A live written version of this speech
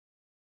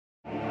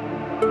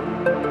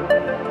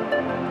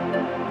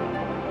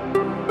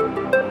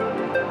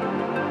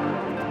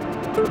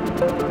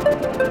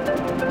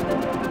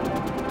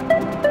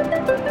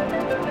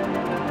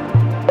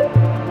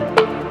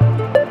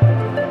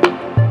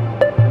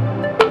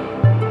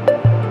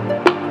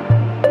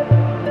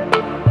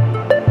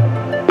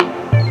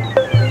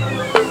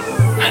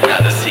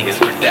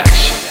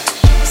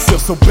Se eu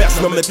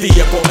soubesse não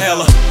metia com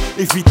ela,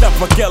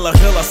 evitava aquela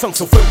relação que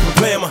só foi um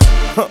problema.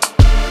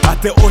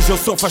 Até hoje eu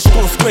sofro as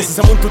consequências.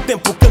 Há muito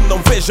tempo que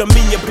não vejo a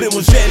minha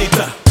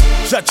primogênita.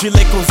 Já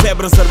chilei com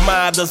zebras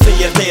armadas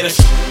em herdeiras.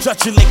 Já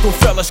chilei com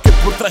felas que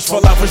por trás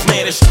falavam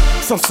asneiras.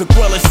 São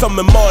sequelas, são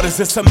memórias,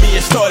 essa é a minha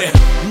história.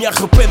 Me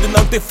arrependo de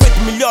não ter feito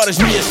melhor as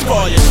minhas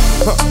escolhas.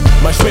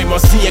 Mas mesmo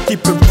assim aqui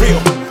keep it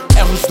real.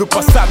 Erros do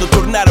passado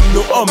tornaram-me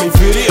no homem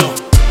viril.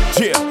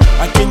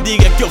 Há quem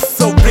diga que eu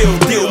sou real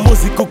deal.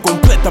 Músico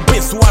completo,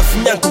 abençoado,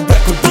 sonhando com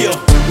Black Deal.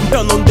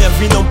 Então não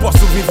devo e não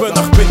posso viver no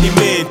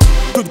arrependimento.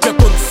 Tudo que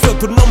aconteceu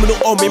tornou-me no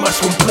homem mais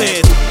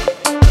completo.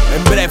 Em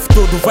breve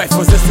tudo vai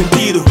fazer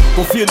sentido.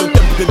 Confio no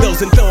tempo de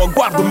Deus, então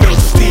aguardo o meu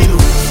destino.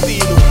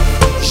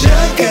 Já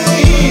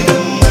caí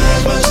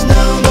demais, mas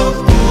não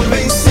dou por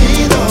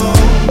vencido.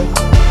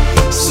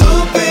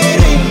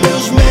 Superei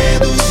meus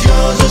medos e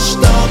hoje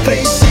estou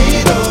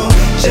crescido.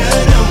 Já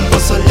não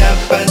posso olhar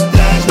para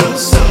trás, não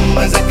sou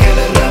mais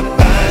aquele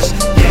rapaz.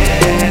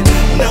 Yeah,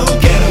 não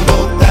quero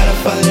voltar a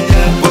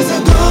falhar, pois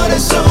agora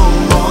sou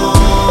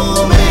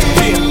um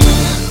homem.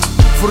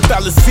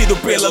 Fortalecido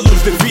pela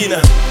luz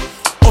divina,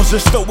 hoje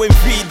estou em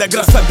vida,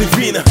 graça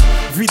divina.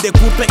 Vida é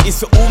curta,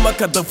 isso é uma,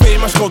 cada vez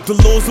mais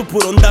cauteloso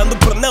por onde ando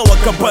para não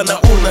acabar na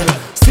urna.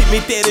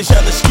 Cemitério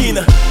já na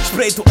esquina,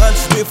 espreito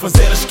antes de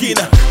fazer a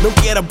esquina. Não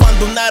quero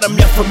abandonar a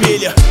minha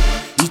família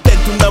e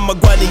tento não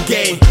magoar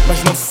ninguém,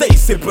 mas não sei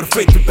ser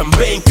perfeito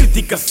também.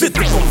 Crítica se te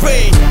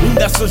convém.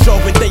 Ainda sou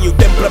jovem, tenho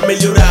tempo para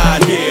melhorar,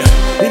 yeah.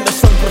 Ainda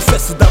estou no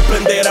processo de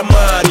aprender a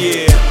amar,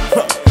 yeah.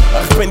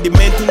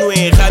 Arrependimento não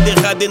é errado,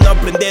 errado é não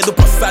aprender do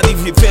passado e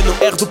viver no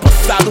erro do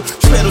passado.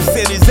 Espero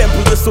ser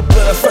exemplo de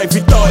superação e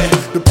vitória.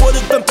 Depois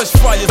de tantas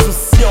falhas o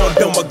Senhor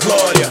deu uma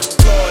glória.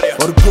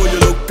 Orgulho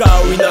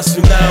local e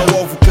nacional,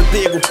 ouve o que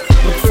digo,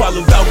 porque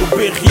falo de algo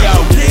bem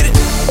real.